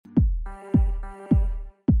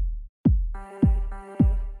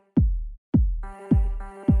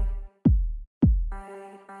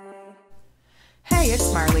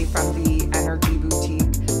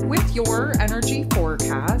your energy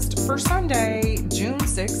forecast for Sunday, June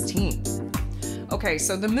 16th. Okay,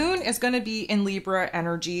 so the moon is going to be in Libra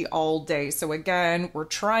energy all day. So again, we're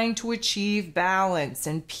trying to achieve balance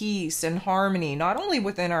and peace and harmony, not only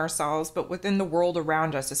within ourselves, but within the world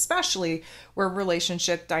around us, especially where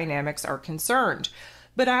relationship dynamics are concerned.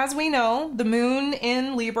 But as we know, the moon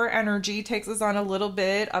in Libra energy takes us on a little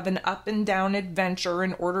bit of an up and down adventure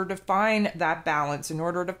in order to find that balance, in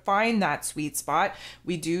order to find that sweet spot.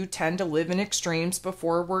 We do tend to live in extremes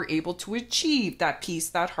before we're able to achieve that peace,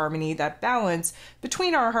 that harmony, that balance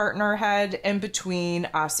between our heart and our head and between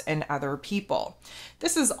us and other people.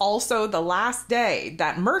 This is also the last day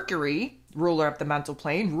that Mercury, ruler of the mental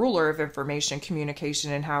plane, ruler of information,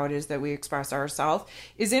 communication, and how it is that we express ourselves,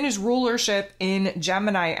 is in his rulership in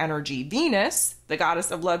Gemini energy. Venus, the goddess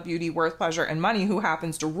of love, beauty, worth, pleasure, and money, who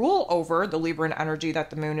happens to rule over the Libran energy that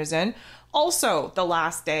the moon is in, also the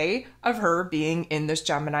last day of her being in this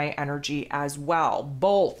Gemini energy as well.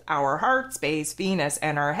 Both our heart space, Venus,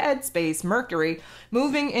 and our head space, Mercury,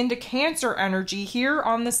 moving into Cancer energy here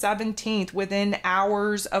on the 17th within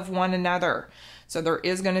hours of one another. So there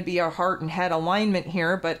is going to be a heart and head alignment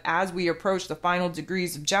here, but as we approach the final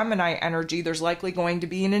degrees of Gemini energy, there's likely going to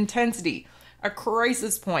be an intensity, a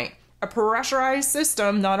crisis point, a pressurized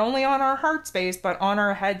system, not only on our heart space, but on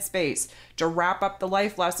our head space, to wrap up the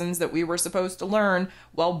life lessons that we were supposed to learn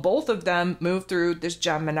while both of them move through this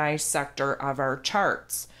Gemini sector of our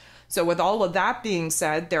charts. So with all of that being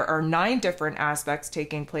said, there are 9 different aspects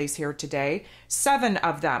taking place here today. 7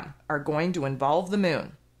 of them are going to involve the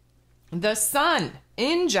moon. The sun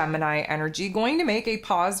in Gemini energy going to make a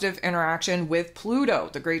positive interaction with Pluto,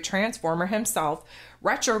 the great transformer himself,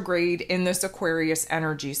 retrograde in this Aquarius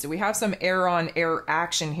energy. So we have some air on air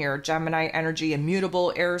action here. Gemini energy,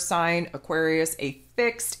 immutable air sign, Aquarius, a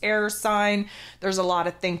fixed air sign. There's a lot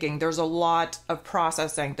of thinking. There's a lot of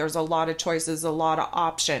processing. There's a lot of choices, a lot of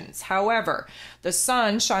options. However, the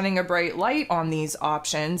sun shining a bright light on these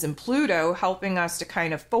options and Pluto helping us to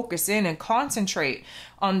kind of focus in and concentrate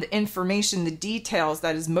on the information, the details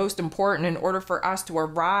that is most important in order for us to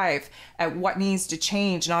arrive at what needs to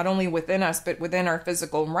change, not only within us, but within our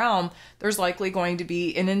physical realm. There's likely going to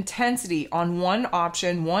be an intensity on one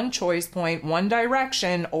option, one choice point, one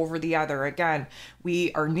direction over the other. Again,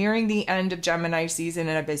 we are nearing the end of Gemini season,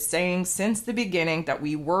 and I've been saying since the beginning that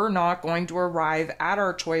we were not going to arrive at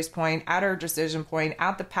our choice point, at our decision point,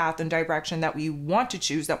 at the path and direction that we want to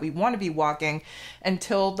choose, that we want to be walking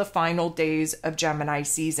until the final days of Gemini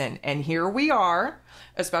season. And here we are,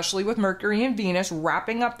 especially with Mercury and Venus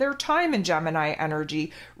wrapping up their time in Gemini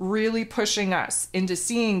energy, really pushing us into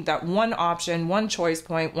seeing that one option, one choice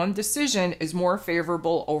point, one decision is more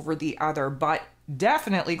favorable over the other, but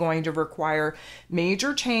definitely going to require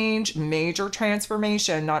major change, major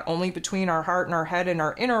transformation, not only between our heart and our head and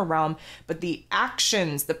our inner realm, but the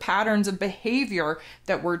actions, the patterns of behavior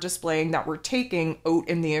that we're displaying, that we're taking out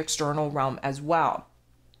in the external realm as well.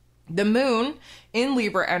 The moon in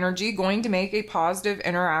Libra energy going to make a positive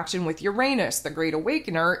interaction with Uranus, the great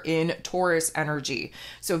awakener, in Taurus energy.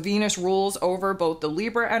 So Venus rules over both the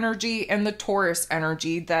Libra energy and the Taurus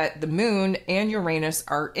energy that the moon and Uranus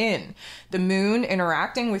are in. The moon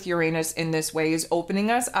interacting with Uranus in this way is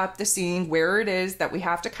opening us up to seeing where it is that we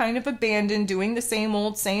have to kind of abandon doing the same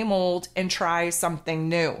old, and try something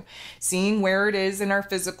new. Seeing where it is in our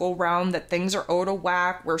physical realm that things are out of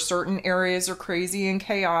whack, where certain areas are crazy and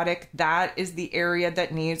chaotic. That is the area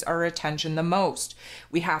that needs our attention the most.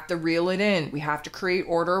 We have to reel it in. We have to create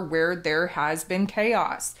order where there has been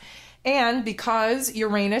chaos. And because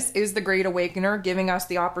Uranus is the great awakener, giving us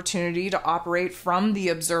the opportunity to operate from the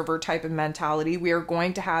observer type of mentality, we are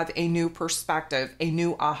going to have a new perspective, a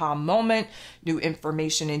new aha moment, new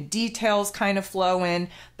information and details kind of flow in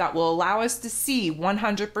that will allow us to see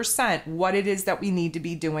 100% what it is that we need to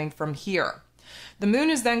be doing from here. The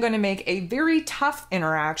moon is then going to make a very tough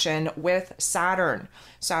interaction with Saturn.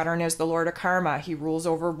 Saturn is the lord of karma. He rules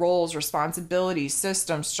over roles, responsibilities,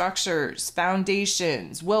 systems, structures,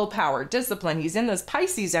 foundations, willpower, discipline. He's in this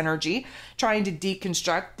Pisces energy, trying to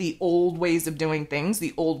deconstruct the old ways of doing things,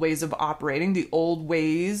 the old ways of operating, the old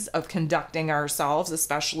ways of conducting ourselves,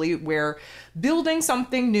 especially where building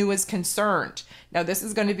something new is concerned. Now, this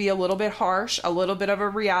is going to be a little bit harsh, a little bit of a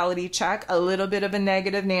reality check, a little bit of a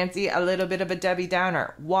negative Nancy, a little bit of a Debbie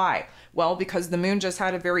Downer. Why? Well, because the moon just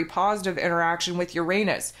had a very positive interaction with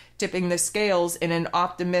Uranus, tipping the scales in an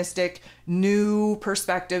optimistic, new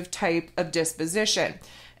perspective type of disposition.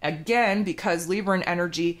 Again, because Libran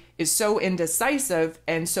energy is so indecisive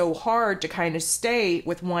and so hard to kind of stay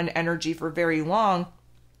with one energy for very long,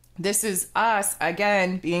 This is us,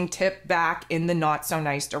 again, being tipped back in the not so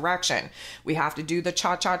nice direction. We have to do the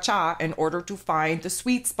cha-cha-cha in order to find the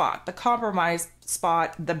sweet spot, the compromise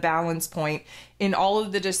spot, the balance point in all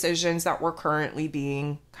of the decisions that we're currently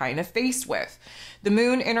being kind of faced with. The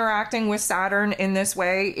moon interacting with Saturn in this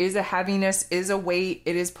way is a heaviness, is a weight.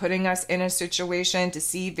 It is putting us in a situation to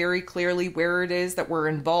see very clearly where it is that we're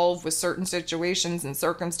involved with certain situations and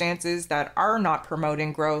circumstances that are not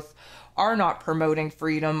promoting growth, are not promoting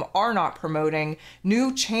freedom, are not promoting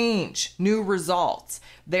new change, new results.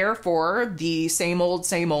 Therefore, the same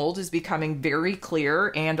old is becoming very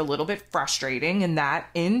clear and a little bit frustrating, and that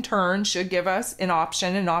in turn should give us an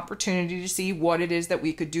option, an opportunity to see what it is that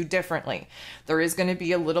we could do differently. There is going to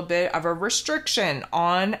be a little bit of a restriction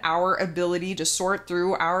on our ability to sort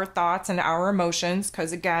through our thoughts and our emotions,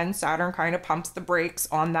 because again, Saturn kind of pumps the brakes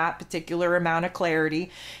on that particular amount of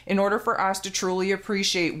clarity in order for us to truly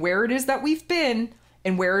appreciate where it is that we've been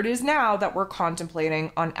and where it is now that we're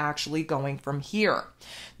contemplating on actually going from here.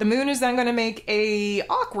 The moon is then going to make a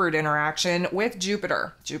awkward interaction with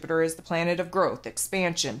Jupiter. Jupiter is the planet of growth,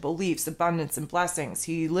 expansion, beliefs, abundance, and blessings.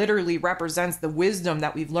 He literally represents the wisdom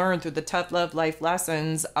that we've learned through the tough love life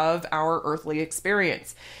lessons of our earthly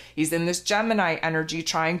experience. He's in this Gemini energy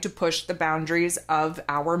trying to push the boundaries of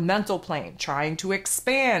our mental plane, trying to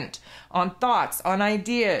expand on thoughts, on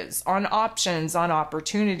ideas, on options, on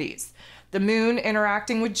opportunities. The moon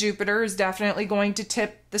interacting with Jupiter is definitely going to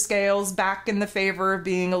tip the scales back in the favor of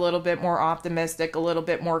being a little bit more optimistic, a little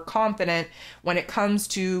bit more confident when it comes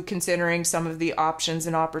to considering some of the options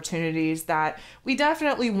and opportunities that we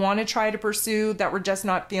definitely want to try to pursue that we're just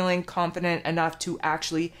not feeling confident enough to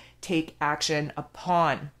actually take action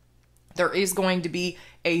upon. There is going to be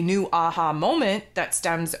a new aha moment that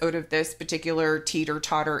stems out of this particular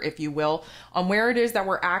teeter-totter, if you will, on where it is that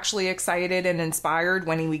we're actually excited and inspired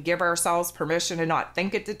when we give ourselves permission to not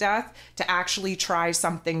think it to death, to actually try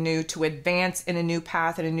something new, to advance in a new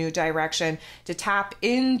path, in a new direction, to tap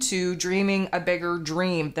into dreaming a bigger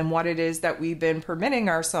dream than what it is that we've been permitting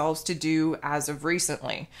ourselves to do as of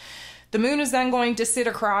recently. The moon is then going to sit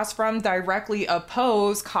across from, directly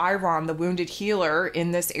oppose Chiron, the wounded healer,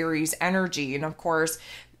 in this Aries energy. And of course,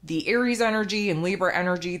 the Aries energy and Libra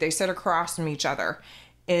energy, they sit across from each other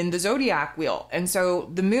in the zodiac wheel. And so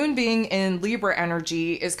the moon being in Libra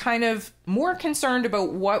energy is kind of more concerned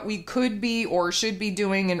about what we could be or should be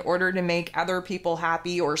doing in order to make other people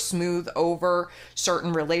happy or smooth over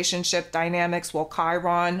certain relationship dynamics, while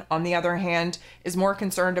Chiron, on the other hand, is more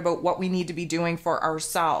concerned about what we need to be doing for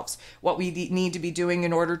ourselves, what we need to be doing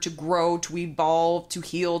in order to grow, to evolve, to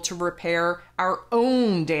heal, to repair our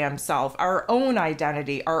own damn self, our own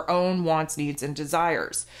identity, our own wants, needs, and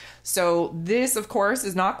desires. So this, of course,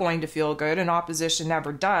 is not going to feel good, and opposition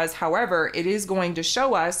never does. However, it is going to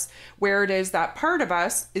show us where it is that part of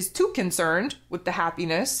us is too concerned with the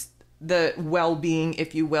happiness, the well-being,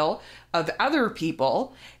 if you will, of other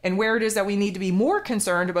people, and where it is that we need to be more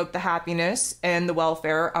concerned about the happiness and the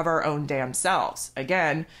welfare of our own damn selves.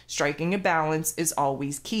 Again, striking a balance is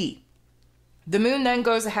always key. The moon then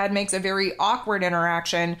goes ahead, makes a very awkward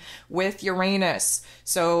interaction with Uranus.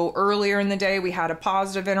 So earlier in the day, we had a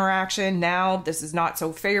positive interaction. Now this is not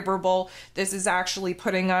so favorable. This is actually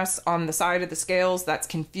putting us on the side of the scales that's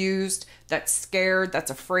confused, that's scared,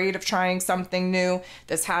 that's afraid of trying something new.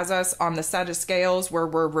 This has us on the set of scales where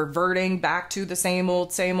we're reverting back to the same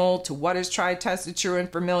old, to what is tried, tested, true,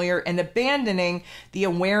 and familiar, and abandoning the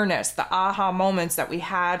awareness, the aha moments that we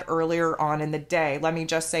had earlier on in the day. Let me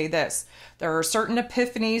just say this. There are certain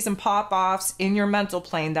epiphanies and pop-offs in your mental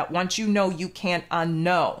plane that once you know, you can't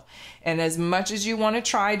unknow. And as much as you want to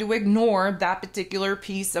try to ignore that particular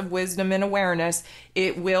piece of wisdom and awareness,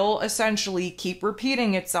 it will essentially keep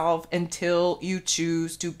repeating itself until you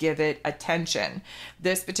choose to give it attention.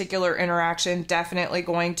 This particular interaction definitely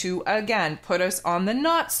going to, again, put us on the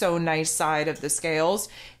not so nice side of the scales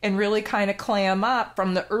and really kind of clam up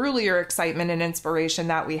from the earlier excitement and inspiration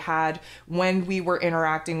that we had when we were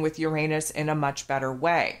interacting with Uranus in a much better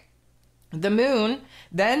way. The moon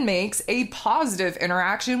then makes a positive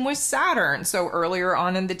interaction with Saturn. So earlier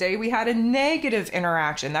on in the day, we had a negative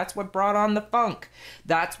interaction. That's what brought on the funk.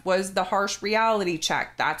 That was the harsh reality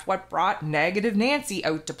check. That's what brought negative Nancy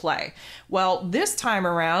out to play. Well, this time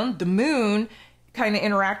around, the moon kind of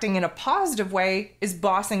interacting in a positive way is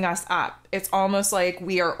bossing us up. It's almost like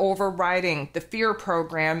we are overriding the fear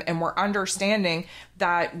program, and we're understanding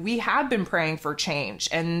that we have been praying for change,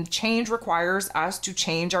 and change requires us to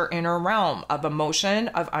change our inner realm of emotion,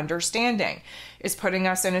 of understanding. It's putting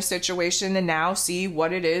us in a situation to now see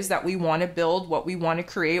what it is that we want to build, what we want to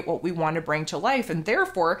create, what we want to bring to life. And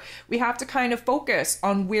therefore, we have to kind of focus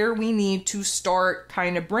on where we need to start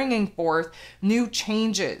kind of bringing forth new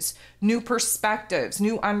changes, new perspectives,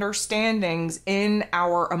 new understandings in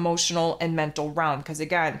our emotional and mental realm. Because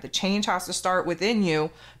again, the change has to start within you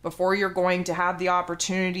before you're going to have the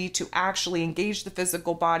opportunity to actually engage the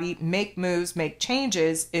physical body, make moves, make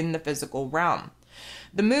changes in the physical realm.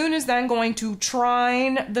 The moon is then going to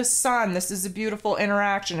trine the sun. This is a beautiful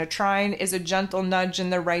interaction. A trine is a gentle nudge in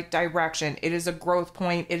the right direction. It is a growth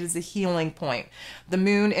point. It is a healing point. The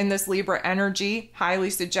moon in this Libra energy, highly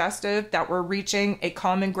suggestive that we're reaching a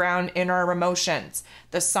common ground in our emotions.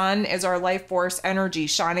 The sun is our life force energy,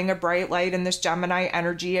 shining a bright light in this Gemini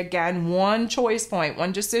energy. Again, one choice point,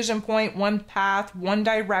 one decision point, one path, one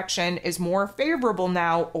direction is more favorable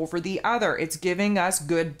now over the other. It's giving us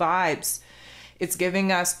good vibes. It's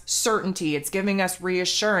giving us certainty. It's giving us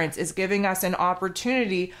reassurance. It's giving us an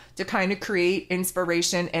opportunity to kind of create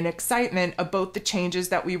inspiration and excitement about the changes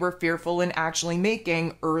that we were fearful in actually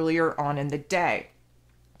making earlier on in the day.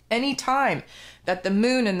 Anytime that the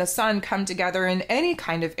moon and the sun come together in any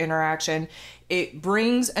kind of interaction, it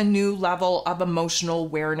brings a new level of emotional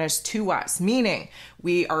awareness to us, meaning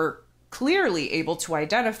we are clearly able to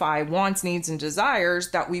identify wants, needs, and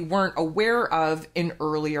desires that we weren't aware of in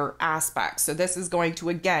earlier aspects. So this is going to,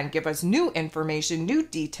 again, give us new information, new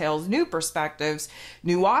details, new perspectives,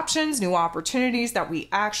 new options, new opportunities that we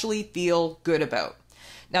actually feel good about.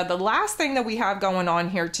 Now, the last thing that we have going on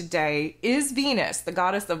here today is Venus, the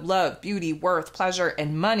goddess of love, beauty, worth, pleasure,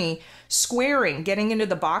 and money, squaring, getting into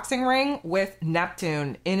the boxing ring with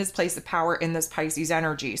Neptune in his place of power in this Pisces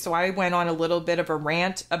energy. So I went on a little bit of a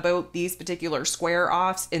rant about these particular square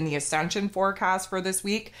offs in the ascension forecast for this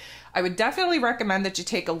week. I would definitely recommend that you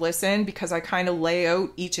take a listen, because I kind of lay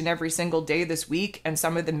out each and every single day this week and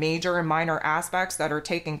some of the major and minor aspects that are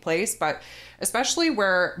taking place. But especially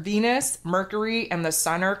where Venus, Mercury, and the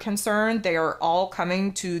Sun are concerned, they are all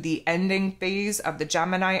coming to the ending phase of the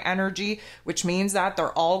Gemini energy, which means that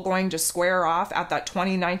they're all going to square off at that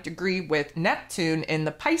 29th degree with Neptune in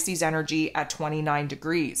the Pisces energy at 29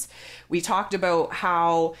 degrees. We talked about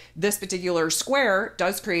how this particular square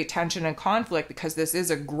does create tension and conflict because this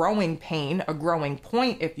is a growing pain, a growing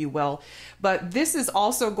point, if you will. But this is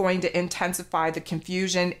also going to intensify the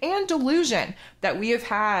confusion and delusion that we have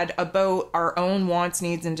had about our own wants,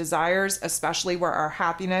 needs, and desires, especially where our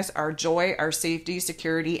happiness, our joy, our safety,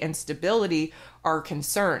 security, and stability are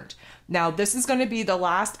concerned. Now, this is going to be the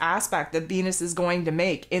last aspect that Venus is going to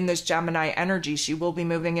make in this Gemini energy. She will be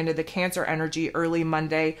moving into the Cancer energy early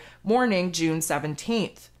Monday morning, June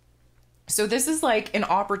 17th. So this is like an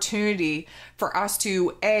opportunity for us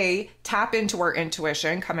to tap into our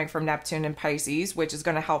intuition coming from Neptune and Pisces, which is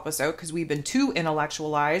going to help us out because we've been too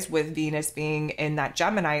intellectualized with Venus being in that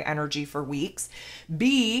Gemini energy for weeks.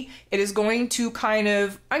 B, it is going to kind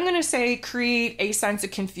of, I'm going to say, create a sense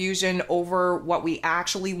of confusion over what we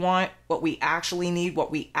actually want, what we actually need,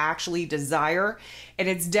 what we actually desire. And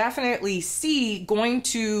it's definitely C, going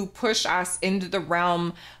to push us into the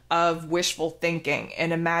realm of wishful thinking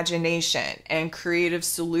and imagination and creative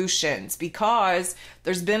solutions, because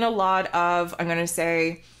there's been a lot of, I'm going to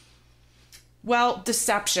say, well,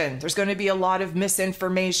 deception. There's going to be a lot of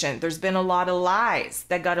misinformation. There's been a lot of lies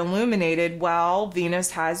that got illuminated while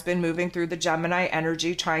Venus has been moving through the Gemini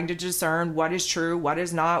energy, trying to discern what is true, what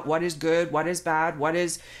is not, what is good, what is bad, what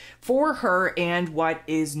is for her, and what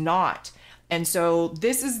is not. And so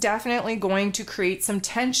this is definitely going to create some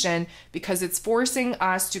tension because it's forcing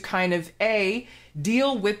us to kind of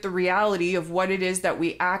deal with the reality of what it is that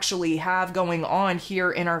we actually have going on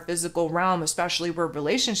here in our physical realm, especially where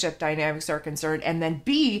relationship dynamics are concerned, and then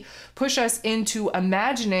B, push us into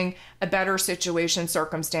imagining a better situation,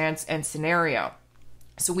 circumstance, and scenario.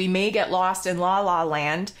 So we may get lost in la la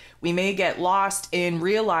land. We may get lost in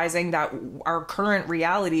realizing that our current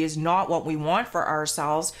reality is not what we want for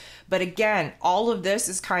ourselves. But again, all of this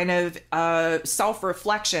is kind of a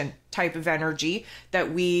self-reflection type of energy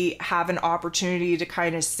that we have an opportunity to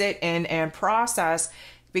kind of sit in and process.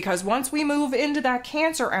 Because once we move into that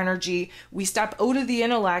Cancer energy, we step out of the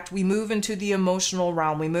intellect, we move into the emotional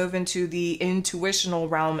realm, we move into the intuitional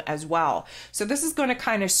realm as well. So this is going to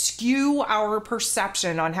kind of skew our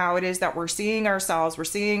perception on how it is that we're seeing ourselves, we're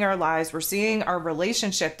seeing our lives, we're seeing our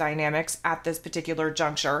relationship dynamics at this particular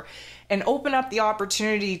juncture. and open up the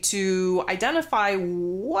opportunity to identify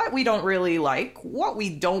what we don't really like, what we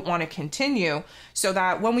don't want to continue, so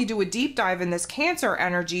that when we do a deep dive in this Cancer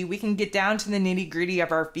energy, we can get down to the nitty-gritty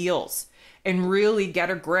of our feels and really get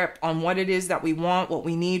a grip on what it is that we want, what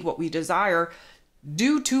we need, what we desire,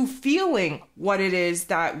 due to feeling what it is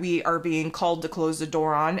that we are being called to close the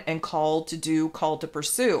door on and called to do, called to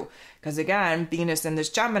pursue. Because again, Venus in this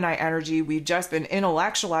Gemini energy, we've just been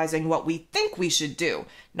intellectualizing what we think we should do,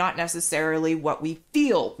 not necessarily what we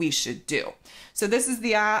feel we should do. So this is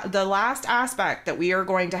the last aspect that we are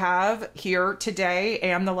going to have here today,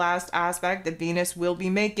 and the last aspect that Venus will be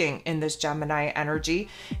making in this Gemini energy.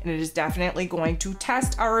 And it is definitely going to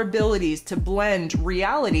test our abilities to blend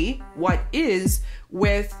reality, what is,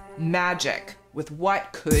 with magic, with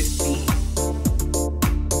what could be.